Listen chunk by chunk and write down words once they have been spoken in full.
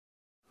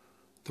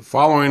The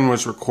following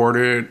was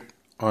recorded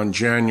on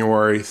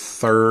January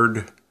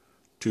 3rd,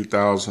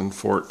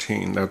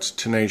 2014. That's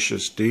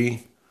Tenacious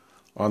D.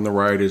 On the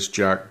right is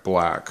Jack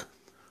Black.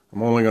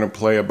 I'm only going to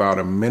play about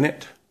a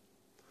minute.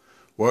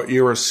 What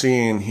you are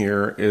seeing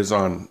here is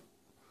on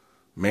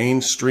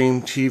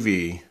mainstream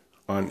TV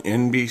on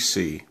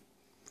NBC,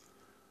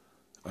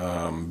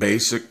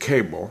 basic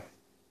cable,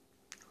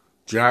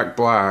 Jack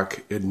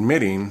Black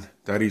admitting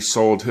that he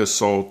sold his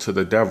soul to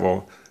the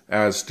devil,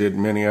 as did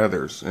many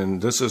others.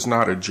 And this is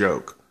not a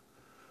joke.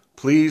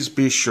 Please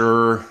be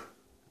sure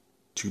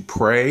to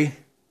pray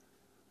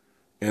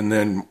and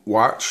then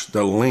watch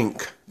the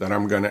link that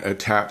I'm going to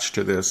attach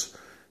to this.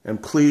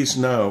 And please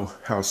know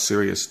how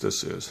serious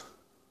this is.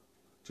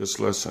 Just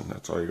listen.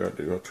 That's all you got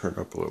to do. I'll turn it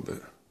up a little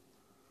bit.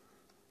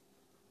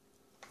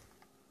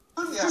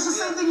 It's the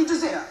same thing you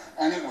just did.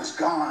 And it was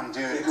gone,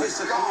 dude. It was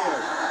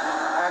gone.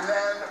 And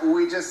then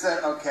we just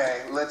said,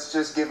 okay, let's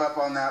just give up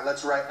on that.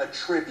 Let's write a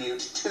tribute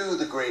to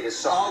the greatest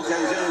song. Okay, a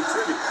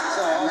tribute.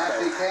 So, and that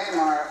became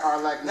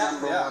our like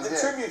number one hit. The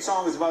tribute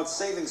song is about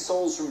saving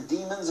souls from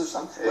demons or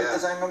something. Yeah.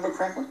 As I remember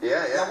correctly.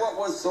 Yeah. Now what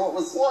was?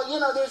 Well, you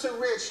know, there's a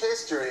rich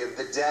history of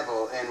the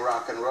devil in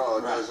rock and roll.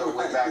 It goes all the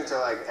way back to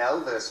like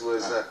Elvis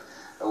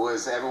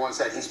was everyone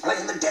said he's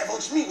playing the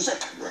devil's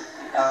music.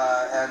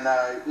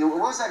 What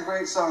was that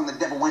great song? The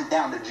devil went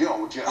down to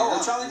Georgia.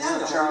 Oh, Charlie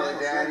Daniels. Charlie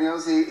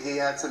Daniels. He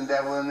had some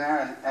devil in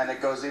there, and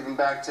it goes even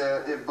back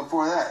to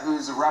before that.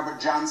 Who's Robert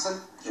Johnson?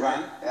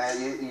 Right.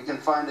 You can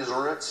find his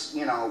roots,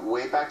 you know,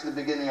 way back to the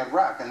beginning of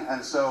rock,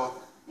 and so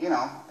you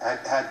know,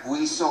 had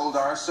we sold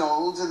our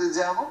soul to the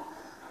devil?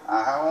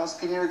 How else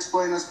can you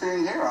explain us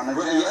being here on the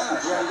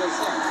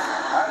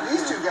How did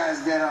these two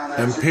guys get on that?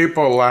 And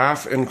people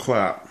laugh and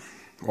clap.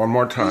 One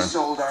more time. We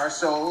sold our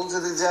soul to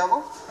the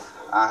devil?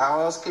 How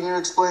else can you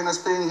explain us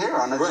being here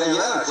on the Jay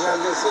Leno show?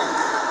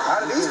 How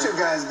did these two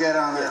guys get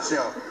on that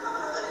show?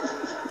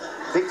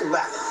 Think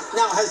about it.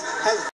 Now, has